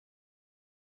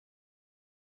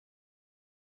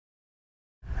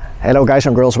Hello guys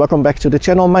and girls, welcome back to the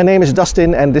channel. My name is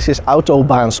Dustin and this is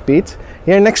Autobahn Speed.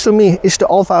 Here next to me is the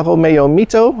Alfa Romeo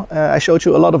Mito. I showed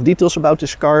you a lot of details about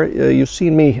this car. You've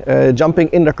seen me jumping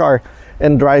in the car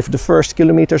and drive the first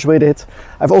kilometers with it.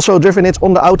 I've also driven it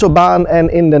on the Autobahn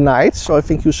and in the night, so I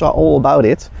think you saw all about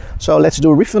it. So let's do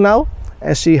a review now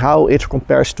and see how it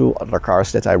compares to other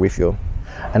cars that I review.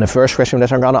 And the first question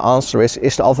that I'm gonna answer is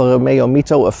the Alfa Romeo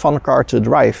Mito a fun car to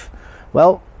drive?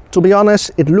 Well, to be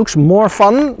honest, it looks more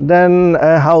fun than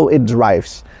how it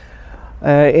drives.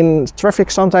 In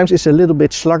traffic sometimes it's a little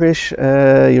bit sluggish.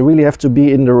 You really have to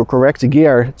be in the correct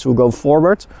gear to go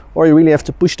forward, or you really have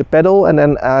to push the pedal, and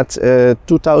then at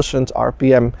 2000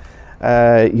 RPM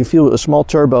you feel a small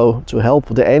turbo to help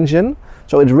the engine.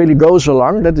 So it really goes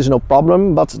along, that is no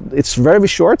problem, but it's very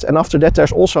short, and after that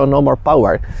there's also no more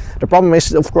power. The problem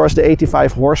is of course the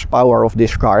 85 horsepower of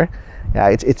this car. Yeah,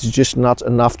 it's just not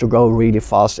enough to go really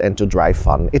fast and to drive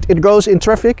fun. It goes in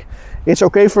traffic. It's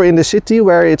okay for in the city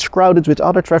where it's crowded with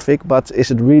other traffic, but is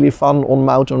it really fun on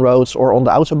mountain roads or on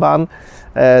the Autobahn?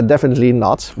 Definitely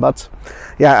not. But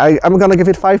yeah, I'm gonna give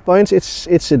it 5 points.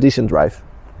 It's a decent drive.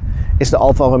 Is the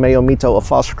Alfa Romeo Mito a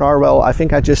fast car? Well, I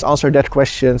think I just answered that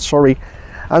question, sorry.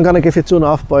 I'm gonna give it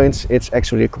 2.5 points. It's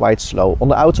actually quite slow. On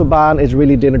the Autobahn, it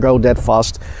really didn't go that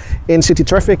fast. In city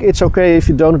traffic, it's okay if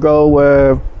you don't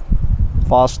go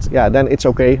fast, yeah, then it's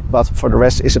okay, but for the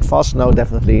rest, is it fast? No,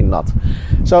 definitely not.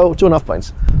 So 2.5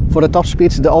 points. For the top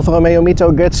speed, the Alfa Romeo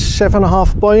Mito gets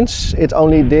 7.5 points. It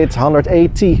only did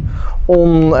 180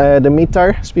 on the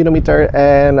meter, speedometer,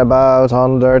 and about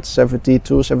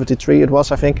 172, 73 it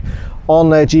was, I think,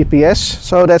 on GPS.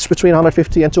 So that's between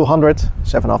 150 and 200,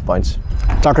 7.5 points.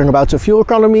 Talking about the fuel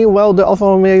economy, well, the Alfa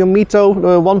Romeo Mito,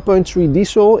 the 1.3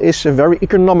 diesel, is very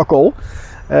economical.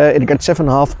 It gets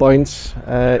 7.5 points.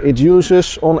 It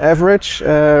uses on average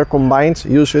combined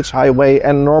usage, highway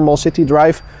and normal city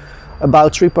drive,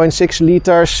 about 3.6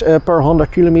 liters per 100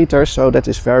 kilometers, so that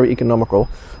is very economical.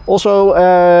 Also,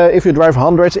 if you drive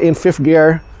 100 in 5th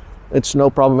gear, it's no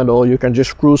problem at all. You can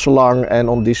just cruise along, and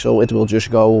on diesel it will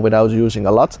just go without using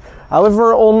a lot.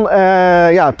 However, on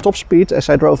top speed, as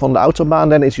I drove on the Autobahn,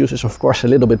 then it uses of course a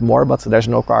little bit more, but there's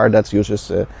no car that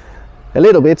uses a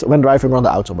little bit when driving on the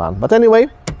Autobahn. But anyway,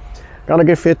 gonna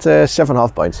give it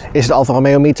 7.5 points. Is the Alfa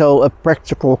Romeo Mito a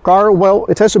practical car? Well,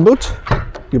 it has a boot.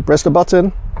 You press the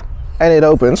button and it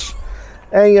opens.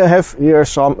 And you have here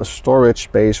some storage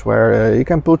space where you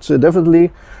can put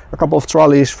definitely a couple of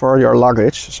trolleys for your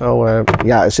luggage. So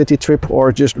yeah, a city trip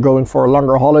or just going for a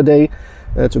longer holiday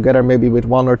together maybe with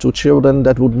 1 or 2 children,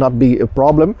 that would not be a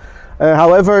problem.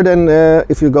 However, then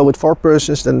if you go with 4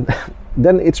 persons,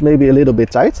 then it's maybe a little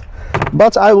bit tight.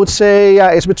 But I would say, yeah,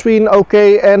 it's between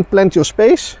okay and plenty of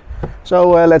space.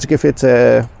 So let's give it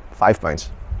 5 points.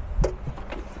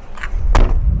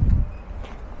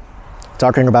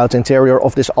 Talking about the interior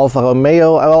of this Alfa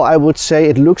Romeo, well, I would say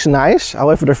it looks nice.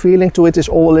 However, the feeling to it is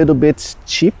all a little bit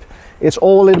cheap. It's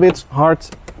all a little bit hard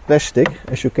plastic,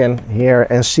 as you can hear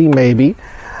and see maybe.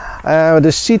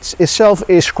 The seat itself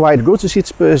is quite good.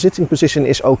 The sitting position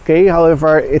is okay.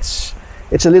 However, it's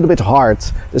a little bit hard.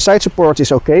 The side support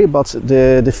is okay, but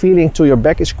the feeling to your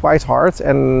back is quite hard.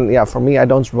 And yeah, for me, I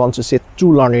don't want to sit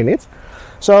too long in it.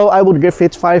 So I would give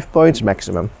it 5 points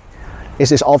maximum. Is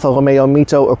this Alfa Romeo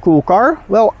Mito a cool car?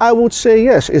 Well, I would say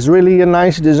yes. It's really a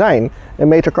nice design. They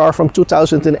made a car from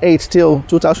 2008 till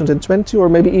 2020, or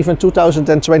maybe even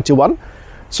 2021.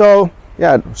 So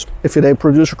yeah, if they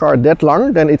produce a car that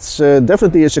long, then it's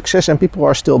definitely a success and people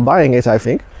are still buying it, I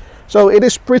think. So it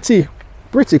is pretty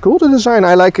cool, the design.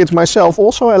 I like it myself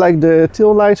also. I like the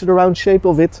tail lights, the round shape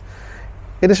of it.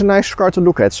 It is a nice car to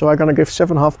look at, so I'm gonna give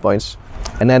 7.5 points.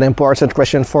 And then an important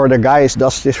question for the guys,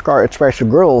 does this car attract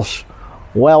girls?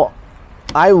 Well,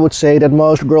 I would say that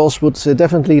most girls would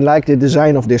definitely like the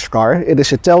design of this car. It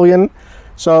is Italian,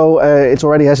 so it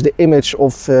already has the image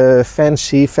of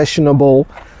fancy, fashionable.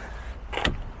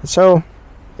 So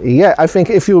yeah, I think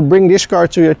if you bring this car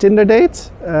to your Tinder date,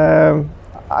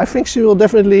 I think she will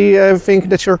definitely think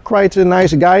that you're quite a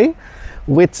nice guy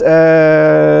with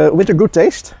a good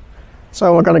taste.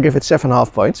 So I'm gonna give it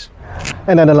 7.5 points.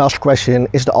 And then the last question,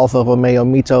 is the Alfa Romeo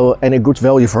Mito any good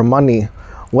value for money?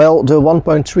 Well, the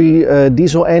 1.3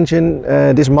 diesel engine,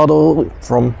 this model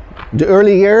from the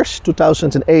early years,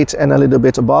 2008 and a little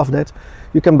bit above that,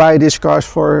 you can buy these cars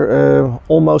for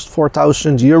almost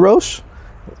 4,000 euros,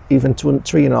 even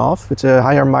 3.5 with a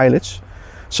higher mileage.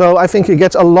 So I think you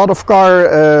get a lot of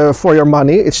car for your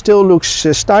money. It still looks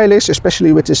stylish,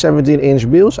 especially with the 17-inch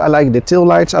wheels. I like the tail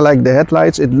lights, I like the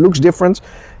headlights. It looks different,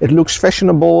 it looks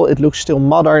fashionable, it looks still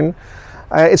modern.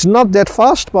 It's not that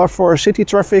fast, but for city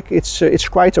traffic it's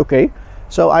quite okay.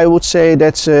 So I would say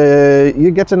that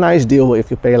you get a nice deal if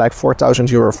you pay like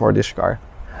 4,000 euro for this car.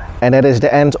 And that is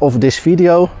the end of this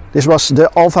video. This was the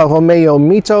Alfa Romeo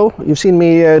Mito. You've seen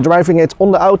me driving it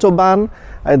on the Autobahn.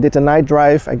 I did a night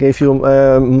drive. I gave you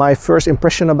my first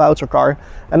impression about the car.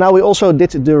 And now we also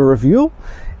did the review.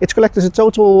 It's collected a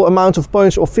total amount of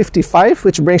points of 55,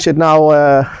 which brings it now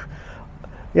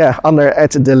under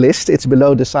at the list. It's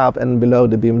below the Saab and below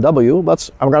the BMW, but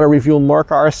I'm gonna review more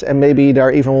cars and maybe there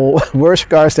are even worse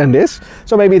cars than this.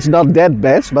 So maybe it's not that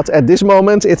bad, but at this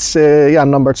moment it's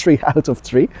number 3 out of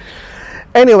 3.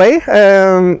 Anyway,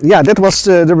 that was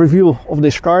the review of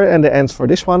this car and the end for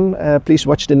this one. Please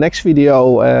watch the next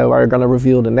video where I'm gonna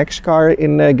reveal the next car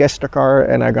in Guess the Car,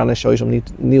 and I'm gonna show you some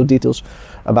new details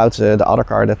about the other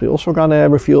car that we also gonna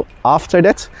review after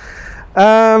that.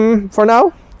 For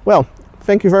now, well,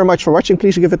 thank you very much for watching.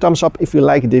 Please give a thumbs up if you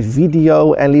like the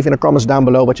video and leave in the comments down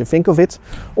below what you think of it.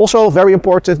 Also, very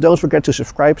important, don't forget to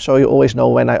subscribe so you always know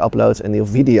when I upload a new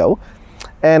video.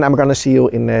 And I'm gonna see you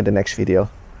in the next video.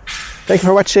 Thank you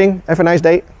for watching. Have a nice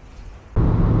day.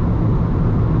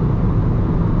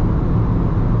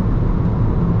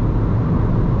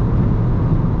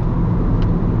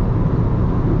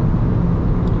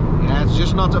 Yeah, it's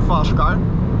just not a fast car.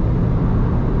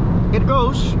 It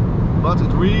goes, but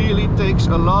it really takes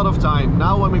a lot of time.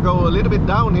 Now when we go a little bit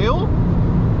downhill,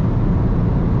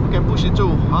 we can push it to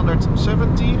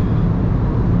 170.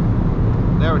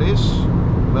 There it is.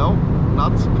 Well,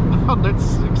 not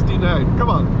 169. Come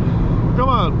on. Come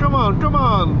on, come on, come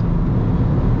on.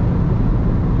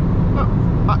 No.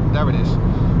 There it is.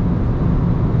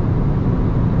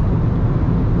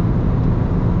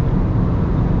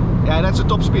 Yeah, that's the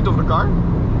top speed of the car.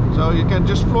 So you can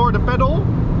just floor the pedal,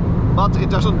 but it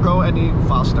doesn't go any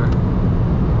faster.